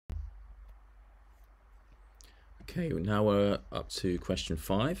Okay, now we're up to question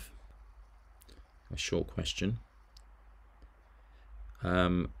 5, a short question.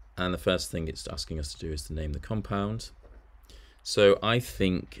 And the first thing it's asking us to do is to name the compound. So I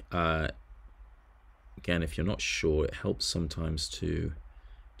think, again, if you're not sure, it helps sometimes to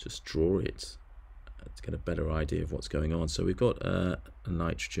just draw it to get a better idea of what's going on. So we've got a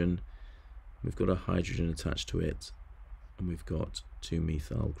nitrogen, we've got a hydrogen attached to it, and we've got 2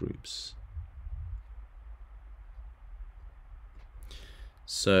 methyl groups.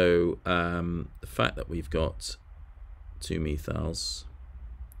 So the fact that we've got 2 methyls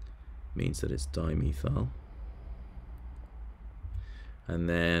means that it's dimethyl. And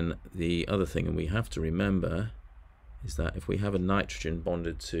then the other thing, and we have to remember, is that if we have a nitrogen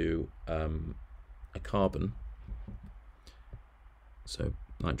bonded to a carbon, so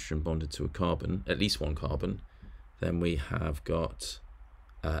nitrogen bonded to a carbon, at least one carbon, then we have got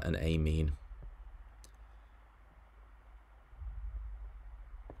an amine.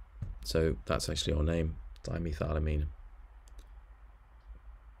 So that's actually our name, dimethylamine.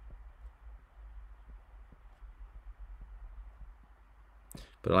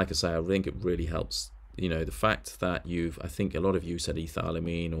 But like I say, I think it really helps, you know, the fact that I think a lot of you said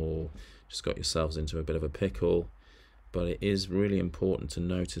ethylamine or just got yourselves into a bit of a pickle, but it is really important to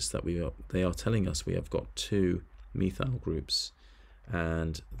notice that they are telling us we have got 2 methyl groups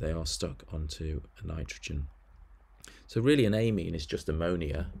and they are stuck onto a nitrogen. So really an amine is just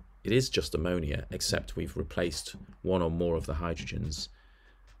ammonia. It is just ammonia, except we've replaced one or more of the hydrogens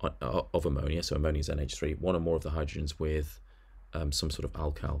of ammonia, so ammonia is NH3, one or more of the hydrogens with some sort of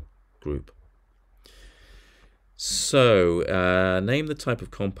alkyl group. So name the type of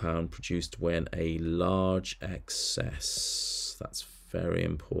compound produced when a large excess, that's very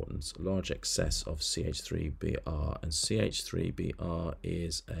important, large excess of CH3Br, and CH3Br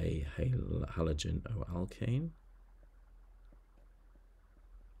is a halogen O alkane.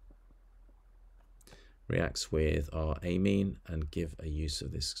 Reacts with our amine and give a use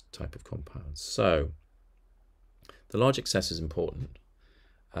of this type of compound. So the large excess is important.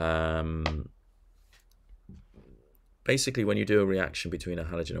 Basically, when you do a reaction between a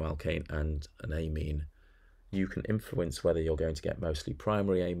halogenoalkane and an amine, you can influence whether you're going to get mostly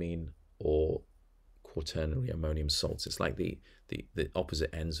primary amine or quaternary ammonium salts. It's like the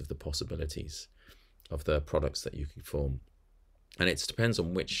opposite ends of the possibilities of the products that you can form. And it depends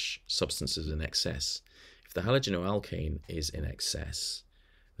on which substance is in excess. If the halogenoalkane is in excess,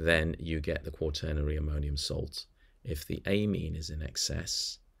 then you get the quaternary ammonium salt. If the amine is in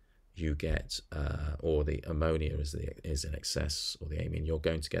excess, you get, or the ammonia is in excess, or the amine, you're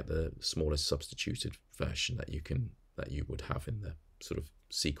going to get the smallest substituted version that you would have in the sort of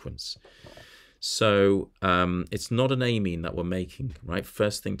sequence. So it's not an amine that we're making, right?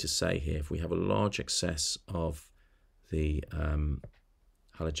 First thing to say here, if we have a large excess of the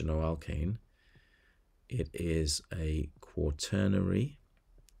halogenoalkane, it is a quaternary.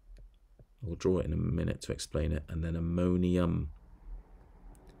 We'll draw it in a minute to explain it, and then ammonium.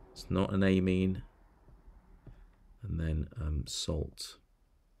 It's not an amine, and then salt.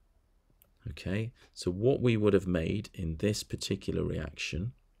 Okay, so what we would have made in this particular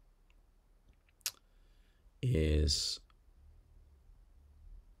reaction is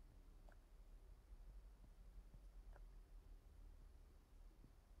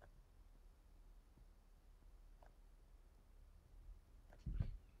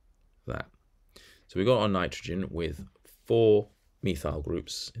that. So we got our nitrogen with 4 methyl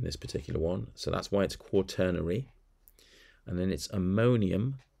groups in this particular one. So that's why it's quaternary. And then it's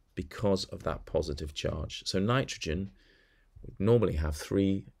ammonium because of that positive charge. So nitrogen would normally have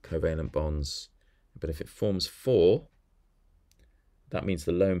 3 covalent bonds, but if it forms 4, that means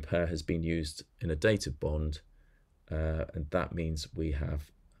the lone pair has been used in a dative bond, and that means we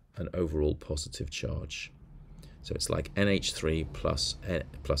have an overall positive charge. So it's like NH3 plus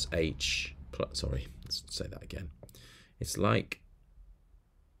H, sorry, let's say that again. It's like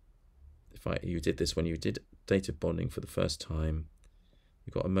if you did this when you did dative bonding for the first time,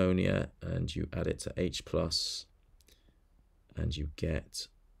 you got ammonia and you add it to H plus, and you get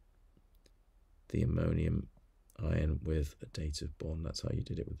the ammonium ion with a dative bond. That's how you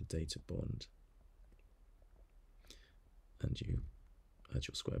did it with the dative bond. And you add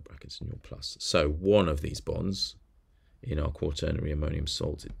your square brackets and your plus. So one of these bonds in our quaternary ammonium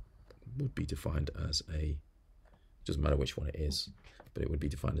salt, it would be defined as a, doesn't matter which one it is, but it would be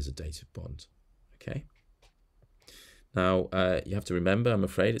defined as a dative bond. Okay. Now you have to remember, I'm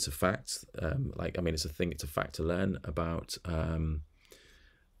afraid it's a fact. It's a fact to learn about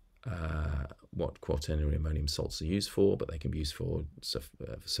what quaternary ammonium salts are used for, but they can be used for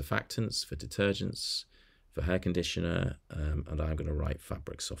surfactants, for detergents, for hair conditioner, and I'm going to write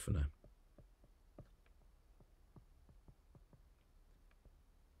fabric softener.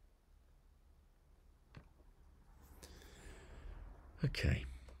 Okay.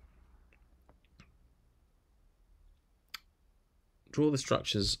 Draw the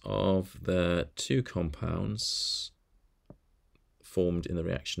structures of the two compounds formed in the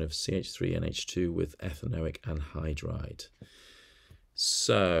reaction of CH3NH2 with ethanoic anhydride.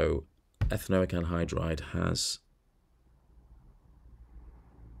 So ethanoic anhydride has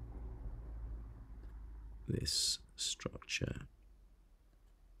this structure.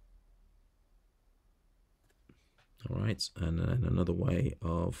 All right, and then another way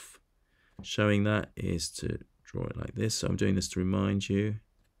of showing that is to draw it like this. So I'm doing this to remind you.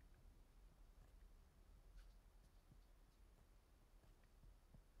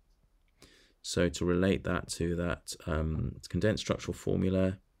 So to relate that to that condensed structural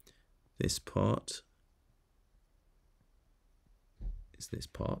formula, this part is this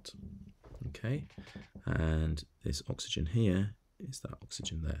part, okay, and this oxygen here is that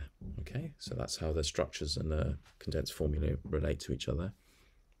oxygen there, okay. So that's how the structures and the condensed formula relate to each other.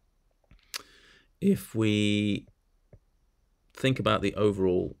 If we think about the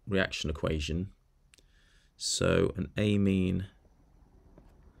overall reaction equation, so an amine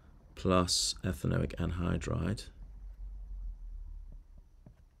plus ethanoic anhydride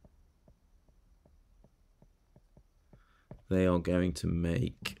they are going to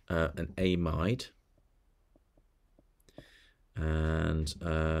make an amide, and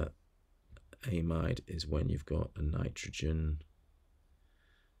amide is when you've got a nitrogen,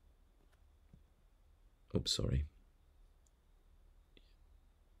 oops, sorry,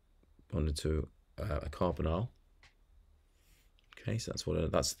 bonded to a carbonyl. Okay, so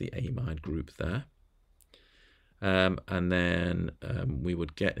that's the amide group there. And then we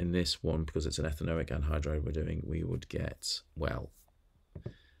would get in this one, because it's an ethanoic anhydride we're doing, we would get, well,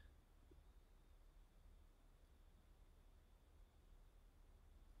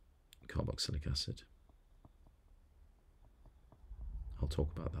 carboxylic acid. I'll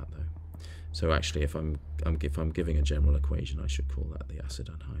talk about that though. So actually, if I'm giving a general equation, I should call that the acid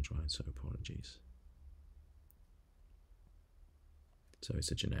anhydride. So apologies. So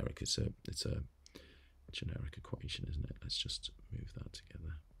it's a generic. It's a generic equation, isn't it? Let's just move that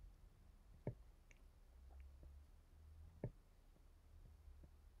together.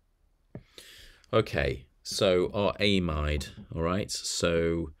 Okay, so our amide, all right,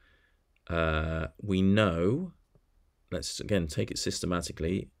 so we know, let's again take it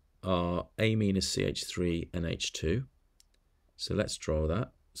systematically, our amine is CH3NH2, so let's draw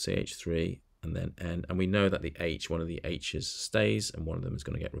that, CH3 and then N, and we know that the H, one of the H's stays and one of them is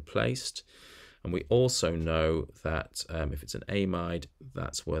going to get replaced. And we also know that if it's an amide,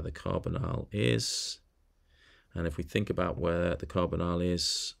 that's where the carbonyl is. And if we think about where the carbonyl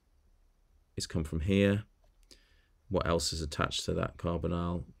is, it's come from here. What else is attached to that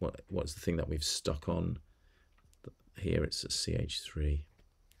carbonyl? What's the thing that we've stuck on? Here it's a CH3.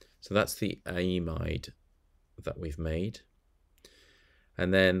 So that's the amide that we've made.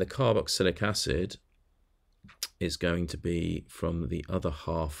 And then the carboxylic acid is going to be from the other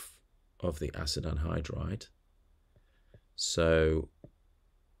half of the acid anhydride. So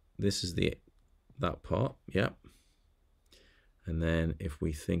this is that part, yeah. And then if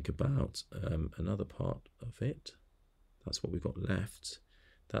we think about another part of it, that's what we've got left.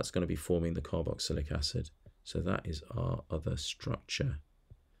 That's going to be forming the carboxylic acid. So that is our other structure.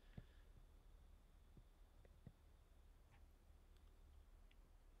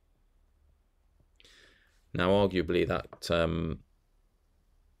 Now, arguably, that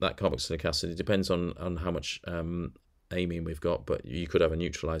carboxylic acid, it depends on how much amine we've got, but you could have a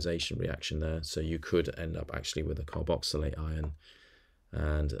neutralization reaction there. So you could end up actually with a carboxylate ion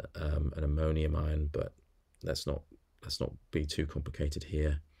and an ammonium ion, but let's not be too complicated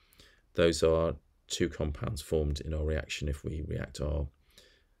here. Those are two compounds formed in our reaction if we react our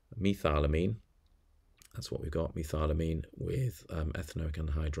methylamine. That's what we've got, methylamine with ethanoic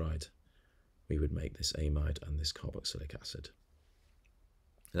anhydride. We would make this amide and this carboxylic acid.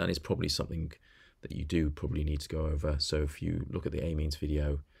 And that is probably something that you do probably need to go over. So if you look at the amines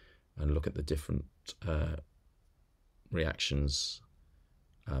video and look at the different reactions,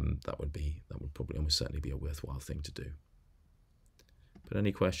 that would probably almost certainly be a worthwhile thing to do. But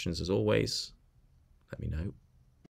any questions, as always, let me know.